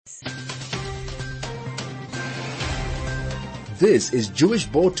This is Jewish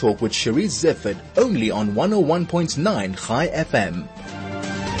Board Talk with Cherise Zefford, only on 101.9 Chai FM.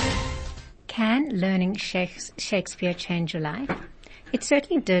 Can learning Shakespeare change your life? It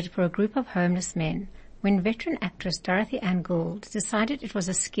certainly did for a group of homeless men when veteran actress Dorothy Ann Gould decided it was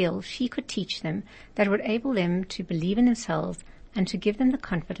a skill she could teach them that would enable them to believe in themselves and to give them the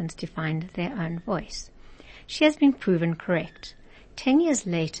confidence to find their own voice. She has been proven correct. 10 years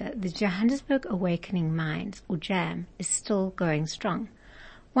later, the Johannesburg Awakening Minds, or JAM, is still going strong.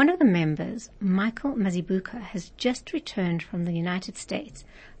 One of the members, Michael Mazibuko, has just returned from the United States,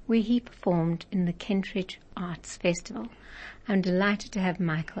 where he performed in the Kentridge Arts Festival. I'm delighted to have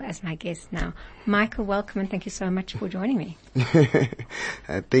Michael as my guest now. Michael, welcome, and thank you so much for joining me.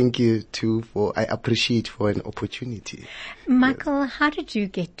 Thank you too I appreciate for an opportunity. Michael, How did you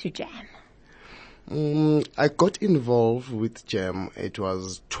get to JAM? I got involved with JAM. It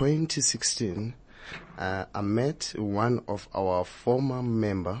was 2016. I met one of our former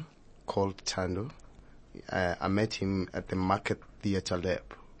member called Tando. I met him at the Market Theatre Lab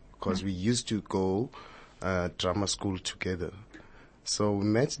because we used to go drama school together. So we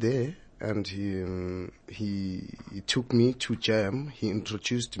met there, and he took me to JAM. He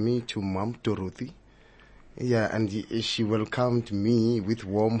introduced me to Mom Dorothy. Yeah, and she welcomed me with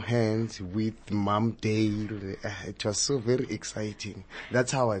warm hands, with Mom Dale. It was so very exciting.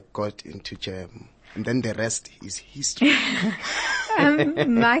 That's how I got into JAM. And then the rest is history.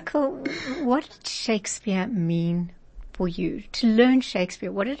 Michael, what did Shakespeare mean for you? To learn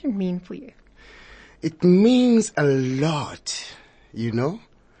Shakespeare, what did it mean for you? It means a lot,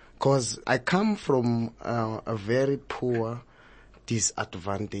 because I come from a very poor,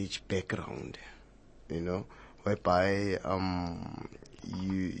 disadvantaged background. Whereby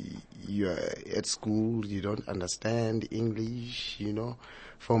you're at school, you don't understand English,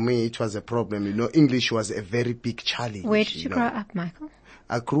 For me, it was a problem, English was a very big challenge. Where did you grow up, Michael?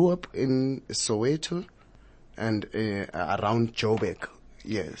 I grew up in Soweto and around Joburg,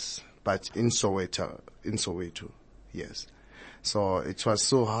 yes. But in Soweto, yes. So it was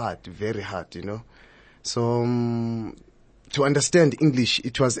so hard, very hard, So, to understand English,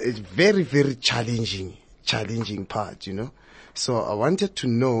 it was a very, very challenging part, So I wanted to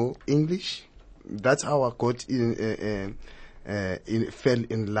know English. That's how I got fell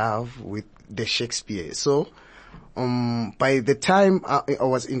in love with the Shakespeare. So, by the time I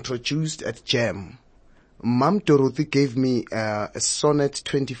was introduced at JAM, Mom Dorothy gave me a sonnet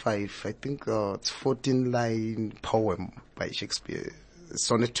 25. I think it's 14-line poem by Shakespeare.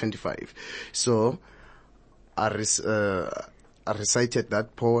 Sonnet 25. So, I recited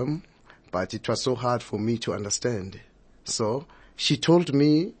that poem, but it was so hard for me to understand. So she told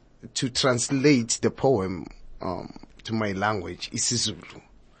me to translate the poem to my language, isiZulu.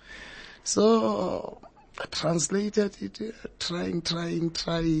 So I translated it, trying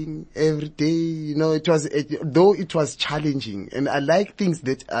every day. Though it was challenging, and I like things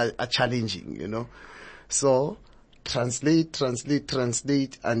that are challenging, So translate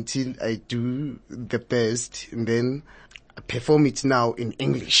until I do the best, and then I perform it now in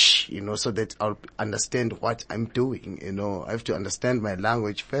English, so that I'll understand what I'm doing, I have to understand my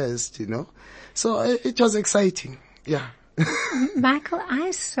language first, So it was exciting, yeah. Michael, I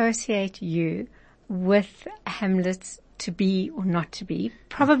associate you with Hamlet's To Be or Not to Be,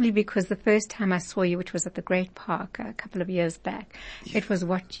 probably because the first time I saw you, which was at the Great Park a couple of years back, It was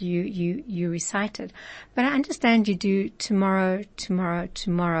what you recited. But I understand you do Tomorrow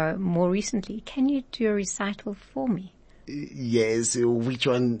more recently. Can you do a recital for me? Yes, which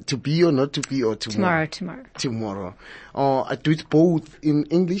one? To Be or Not to Be, or Tomorrow? Tomorrow. I do it both in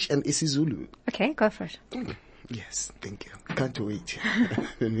English and isiZulu. Okay, go for it. Yes, thank you. Can't wait.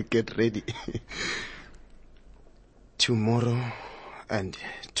 Let me get ready. Tomorrow and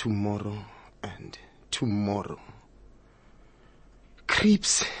tomorrow and tomorrow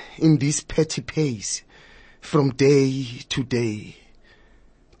creeps in this petty pace from day to day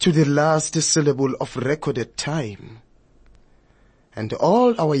to the last syllable of recorded time. And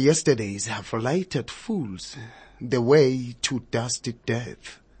all our yesterdays have lighted fools the way to dusty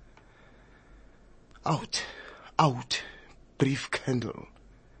death. Out, brief candle.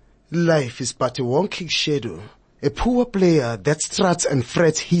 Life is but a walking shadow, a poor player that struts and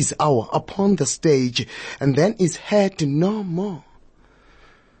frets his hour upon the stage and then is heard no more.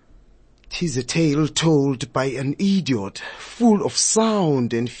 'Tis a tale told by an idiot, full of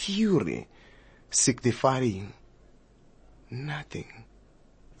sound and fury, signifying nothing.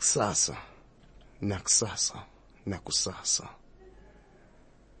 Kusasa, nakusasa, nakusasa.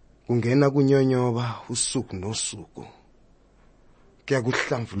 Kungena kunyonyoba usuku nosuku.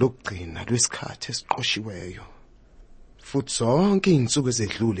 kuyakuhlamvu lokugcina lwesikhathi esiqoshiweyo. Futhi zonke izinsuku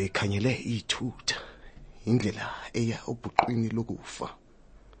ezedlule ikhanyele ithutha. Indlela eya obuqini lokufa.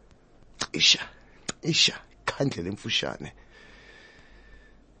 Cisha, khandlela emfushane.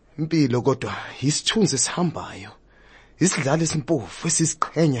 Impilo kodwa isithunzi esihambayo. Isidlala esimpofu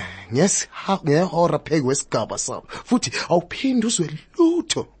esisiqhenya ngehora pheki wesigaba sabo. Futhi awuphindi uzwe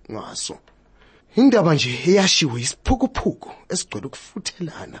lutho ngaso. Indaba nje eyashiwe isiphukuphuku esigcwele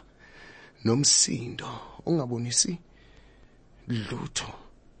ukufuthelana nomsindo ungabonisi lutho.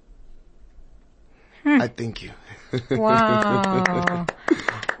 I thank you. Wow.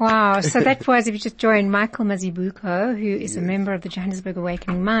 Wow. So that was, if you just joined, Michael Mazibuko, who is a member of the Johannesburg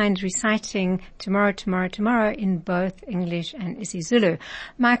Awakening Mind, reciting Tomorrow in both English and isiZulu.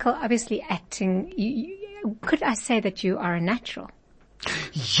 Michael, obviously acting, could I say that you are a natural?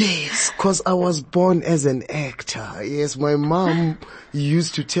 Yes, because I was born as an actor. Yes, my mom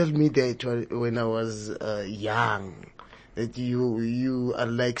used to tell me that when I was young. That you are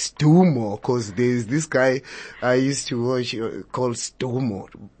like Stumo, because there's this guy I used to watch called Stumo,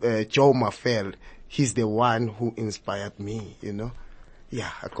 Joe Maffel. He's the one who inspired me, you know. Yeah,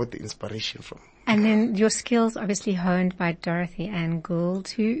 I got the inspiration from. And then your skills obviously honed by Dorothy Ann Gould,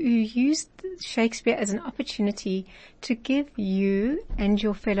 who used Shakespeare as an opportunity to give you and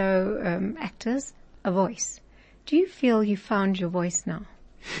your fellow actors a voice. Do you feel you found your voice now?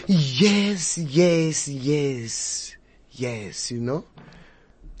 Yes, you know.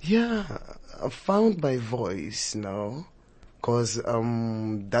 Yeah, I found my voice now, cause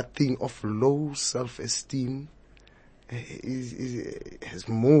that thing of low self-esteem has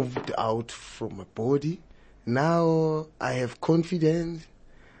moved out from my body. Now I have confidence.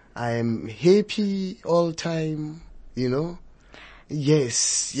 I am happy all time, you know.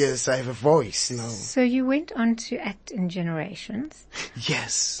 Yes, I have a voice now. So you went on to act in Generations.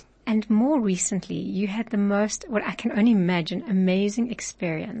 Yes. And more recently, you had the most, what I can only imagine, amazing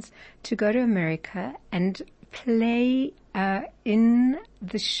experience to go to America and play in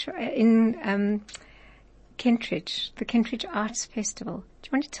Kentridge, the Kentridge Arts Festival. Do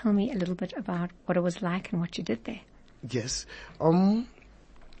you want to tell me a little bit about what it was like and what you did there? Yes. We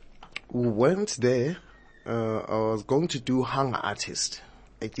went there. I was going to do hunger artist.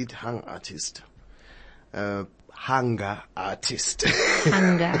 I did hunger artist. Hunger artist.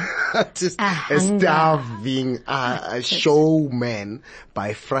 Hunger. Artist. A starving a showman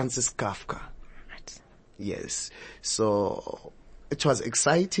by Francis Kafka. Right. Yes. So it was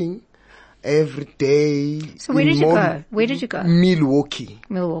exciting. Every day. So where did you go? Where did you go? Milwaukee.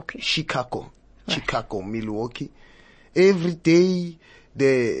 Chicago. Right. Chicago, Milwaukee. Every day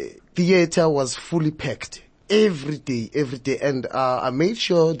the theater was fully packed. Every day. And I made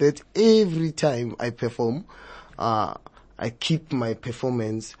sure that every time I perform, I keep my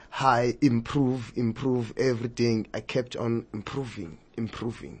performance high, improve everything. I kept on improving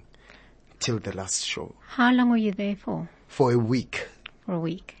till the last show. How long were you there for? For a week. For a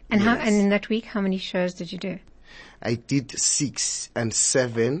week. And yes. And in that week, how many shows did you do? I did 6 and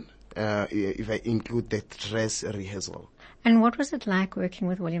 7, if I include the dress rehearsal. And what was it like working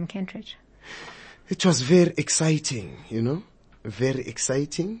with William Kentridge? It was very exciting, you know, very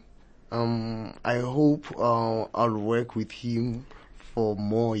exciting. I hope I'll work with him for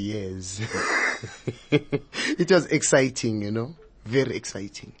more years. It was exciting, you know, very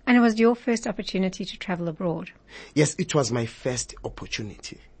exciting. And it was your first opportunity to travel abroad? Yes, it was my first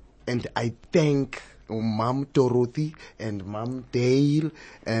opportunity. And I thank Mom Dorothy and Mom Dale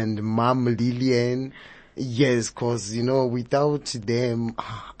and Mom Lillian. Yes, cause, you know, without them,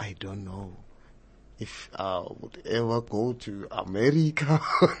 I don't know if I would ever go to America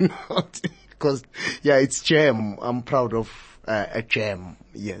or not. Because, yeah, it's Gem. I'm proud of a Gem,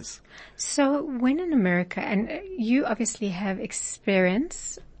 yes. So when in America, and you obviously have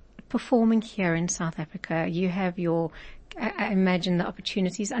experience performing here in South Africa, you have your, I imagine, the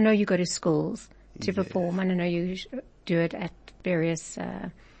opportunities. I know you go to schools to perform, and I know you do it at various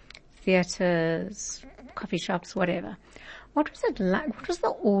theaters, coffee shops, whatever. What was it like? What was the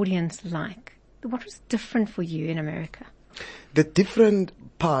audience like? What was different for you in America? The different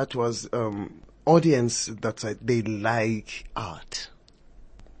part was audience that they like art.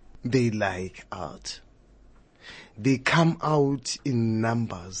 They like art. They come out in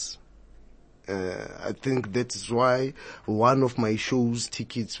numbers. I think that's why one of my shows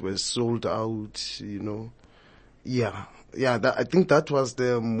tickets were sold out, you know. Yeah, I think that was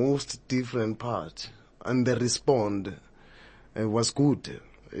the most different part. And the response was good,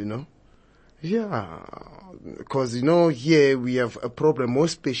 you know. Yeah, because, you know, here we have a problem, more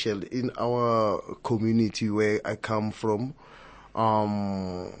special in our community where I come from.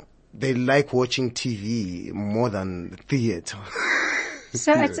 they like watching TV more than theater.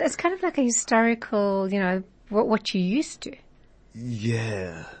 So it's kind of like a historical, what you used to.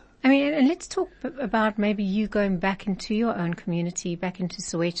 Yeah. I mean, and let's talk about maybe you going back into your own community, back into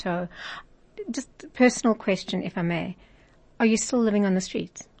Soweto. Just a personal question, if I may. Are you still living on the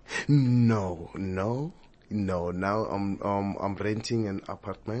streets? No. Now I'm renting an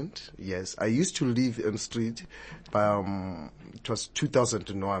apartment. Yes, I used to live on street, but it was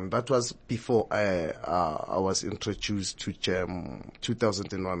 2001. That was before I was introduced to GEM.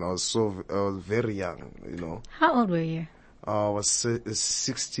 2001. I was very young. How old were you? I was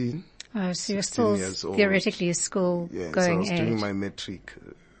 16. Oh, so you're still theoretically a school yes, going I was age. doing my metric.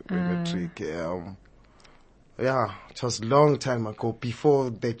 Yeah, it was a long time ago, before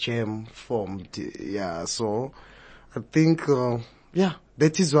the GEM formed. Yeah, so I think,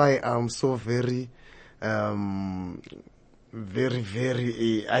 that is why I'm so very,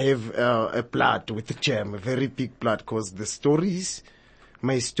 very, I have a blood with the GEM, a very big blood, because the stories,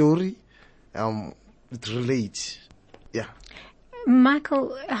 my story, it relates. Yeah.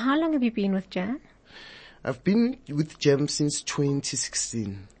 Michael, how long have you been with Jan? I've been with GEM since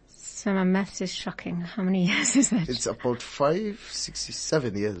 2016. So my maths is shocking. How many years is that? It's about 7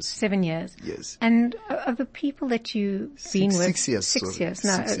 years. 7 years. Yes. And of the people that you've been with? 6 years. 6 years.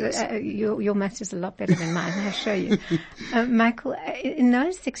 No, 6 years. Your maths is a lot better than mine. I'll show you. Michael, in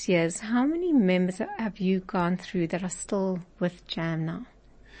those 6 years, how many members have you gone through that are still with JAM now?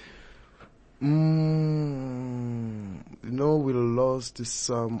 We lost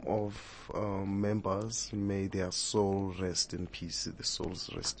some of members. May their soul rest in peace. The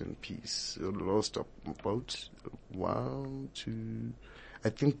souls rest in peace. We lost about 1, 2, I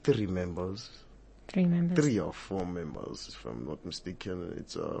think 3 members. 3 members. 3 or 4 members, if I'm not mistaken.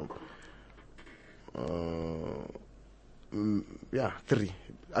 It's 3.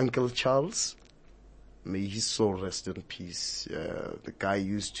 Uncle Charles. May his soul rest in peace. The guy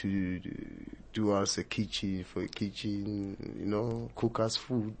used to do us a kitchen, cook us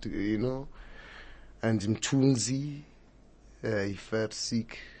food, And Mtunzi, he felt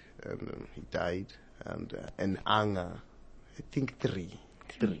sick and he died. And Anga, I think 3.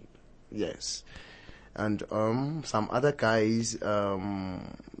 3. Yes. And some other guys,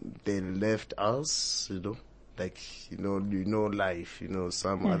 they left us, life,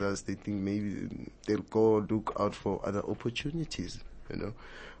 some others, they think maybe they'll go look out for other opportunities,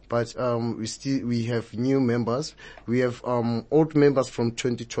 But, we have new members. We have, old members from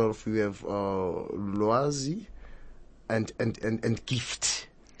 2012. We have, Loazi and Gift.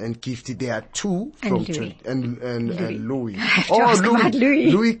 And Gift, there are 2 and from Louis. And Louis.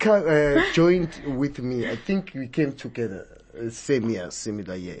 Louis. Louis joined with me. I think we came together.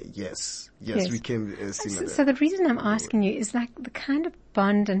 Similar year. Yes, we came similar. So the reason I'm asking you is like the kind of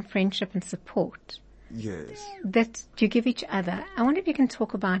bond and friendship and support. Yes. That you give each other. I wonder if you can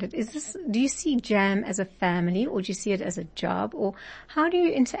talk about it. Do you see JAM as a family, or do you see it as a job, or how do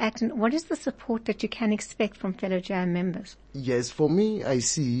you interact, and what is the support that you can expect from fellow JAM members? Yes, for me, I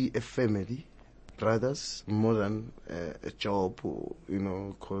see a family, brothers, more than a job,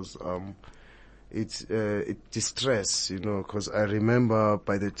 because it's distress, because I remember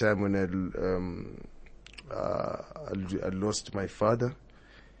by the time when I lost my father,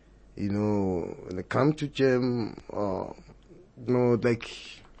 when I come to GEM,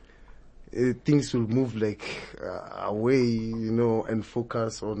 things will move away, and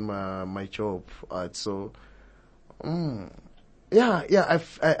focus on my job. So,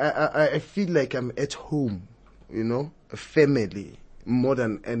 I feel like I'm at home, a family more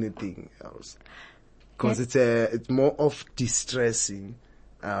than anything else. Because it's more of distressing,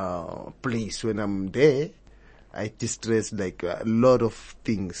 place. When I'm there, I distress a lot of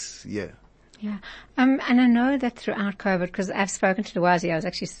things. Yeah. Yeah. And I know that throughout COVID, because I've spoken to Lwazi, I was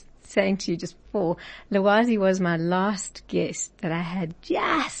actually saying to you just before, Lwazi was my last guest that I had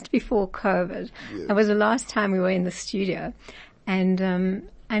just before COVID. Yeah. It was the last time we were in the studio. And,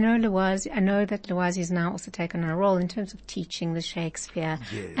 I know that Lwazi has now also taken a role in terms of teaching the Shakespeare,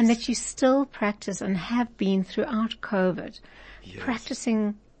 yes. And that you still practice and have been throughout COVID, yes.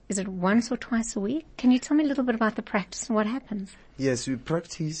 Practicing. Is it once or twice a week? Can you tell me a little bit about the practice and what happens? Yes, we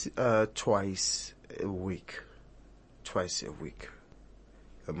practice twice a week.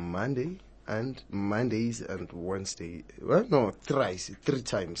 Mondays and Wednesday. Well, no, 3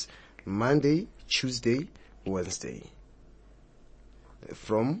 times. Monday, Tuesday, Wednesday.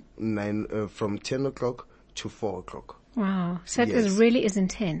 From 10 o'clock to 4 o'clock. Wow. So yes. It really is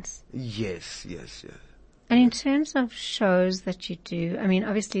intense. Yes. And in terms of shows that you do, I mean,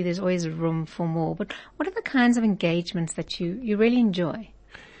 obviously there's always room for more, but what are the kinds of engagements that you really enjoy?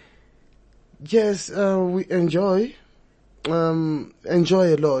 Yes, we enjoy a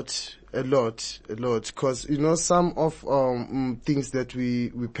lot, cause, some of, things that we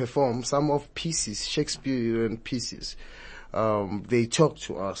perform, some of pieces, Shakespearean pieces, they talk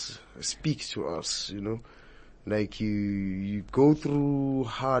to us, speak to us, like you go through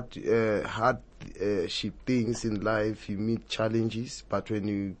hardship things in life, you meet challenges, but when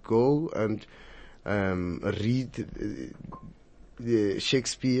you go and, read the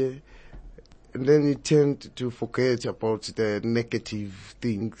Shakespeare, and then you tend to forget about the negative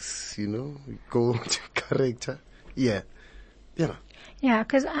things, you go to character. Yeah. Yeah. Yeah,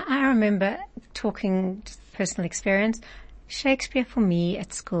 because I remember talking just personal experience. Shakespeare for me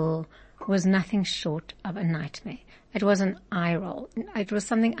at school was nothing short of a nightmare. It was an eye roll. It was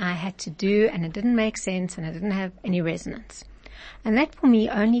something I had to do, and it didn't make sense, and it didn't have any resonance. And that for me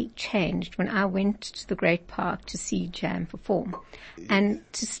only changed when I went to the Great Park to see Jam perform and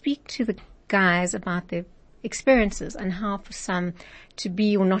to speak to the guys about their experiences and how for some to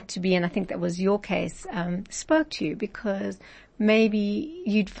be or not to be, and I think that was your case, spoke to you because maybe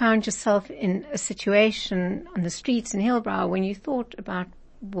you'd found yourself in a situation on the streets in Hillbrow when you thought about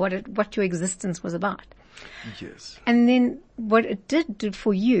what your existence was about. Yes. And then what it did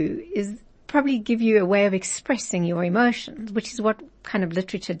for you is probably give you a way of expressing your emotions, which is what kind of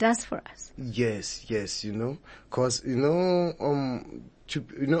literature does for us. Yes, cause, I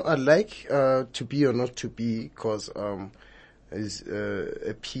like, To Be or Not to Be, cause, is,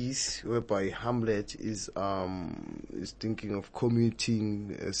 a piece whereby Hamlet is thinking of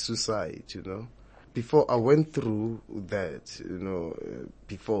committing suicide, Before I went through that,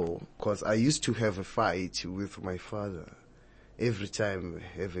 cause I used to have a fight with my father. Every time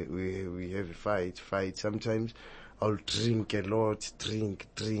we have a fight, sometimes I'll drink a lot, drink.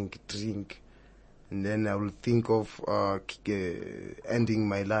 And then I will think of, ending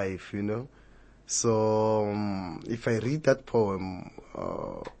my life, So, if I read that poem,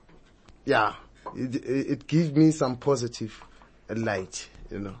 it gives me some positive light,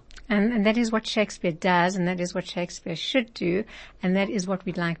 And that is what Shakespeare does, and that is what Shakespeare should do, and that is what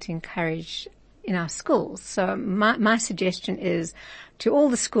we'd like to encourage in our schools. So my suggestion is to all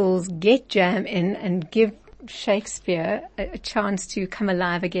the schools, get Jam in and give Shakespeare a chance to come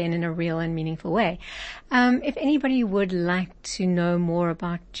alive again in a real and meaningful way. If anybody would like to know more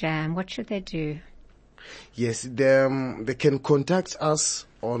about Jam, what should they do? Yes, they can contact us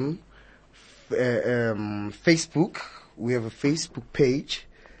on Facebook. We have a Facebook page.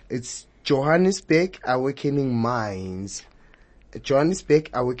 It's Johannesburg Awakening Minds. Johannesburg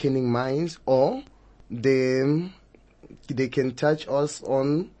Awakening Minds, or they can touch us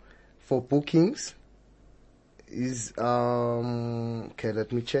on for bookings. Is okay,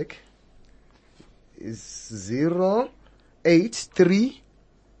 let me check. Is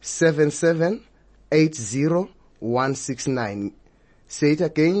 0837780 Say it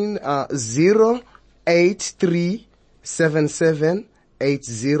again.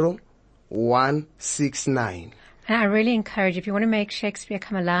 0837780 And I really encourage, if you want to make Shakespeare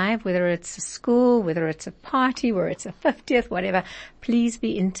come alive, whether it's a school, whether it's a party, whether it's a 50th, whatever, please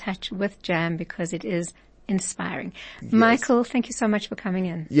be in touch with Jam because it is inspiring. Yes. Michael, thank you so much for coming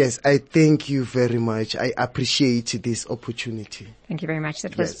in. Yes, I thank you very much. I appreciate this opportunity. Thank you very much.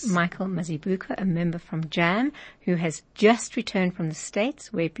 That was Michael Mazibuko, a member from Jam, who has just returned from the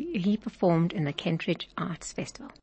States where he performed in the Kentridge Arts Festival.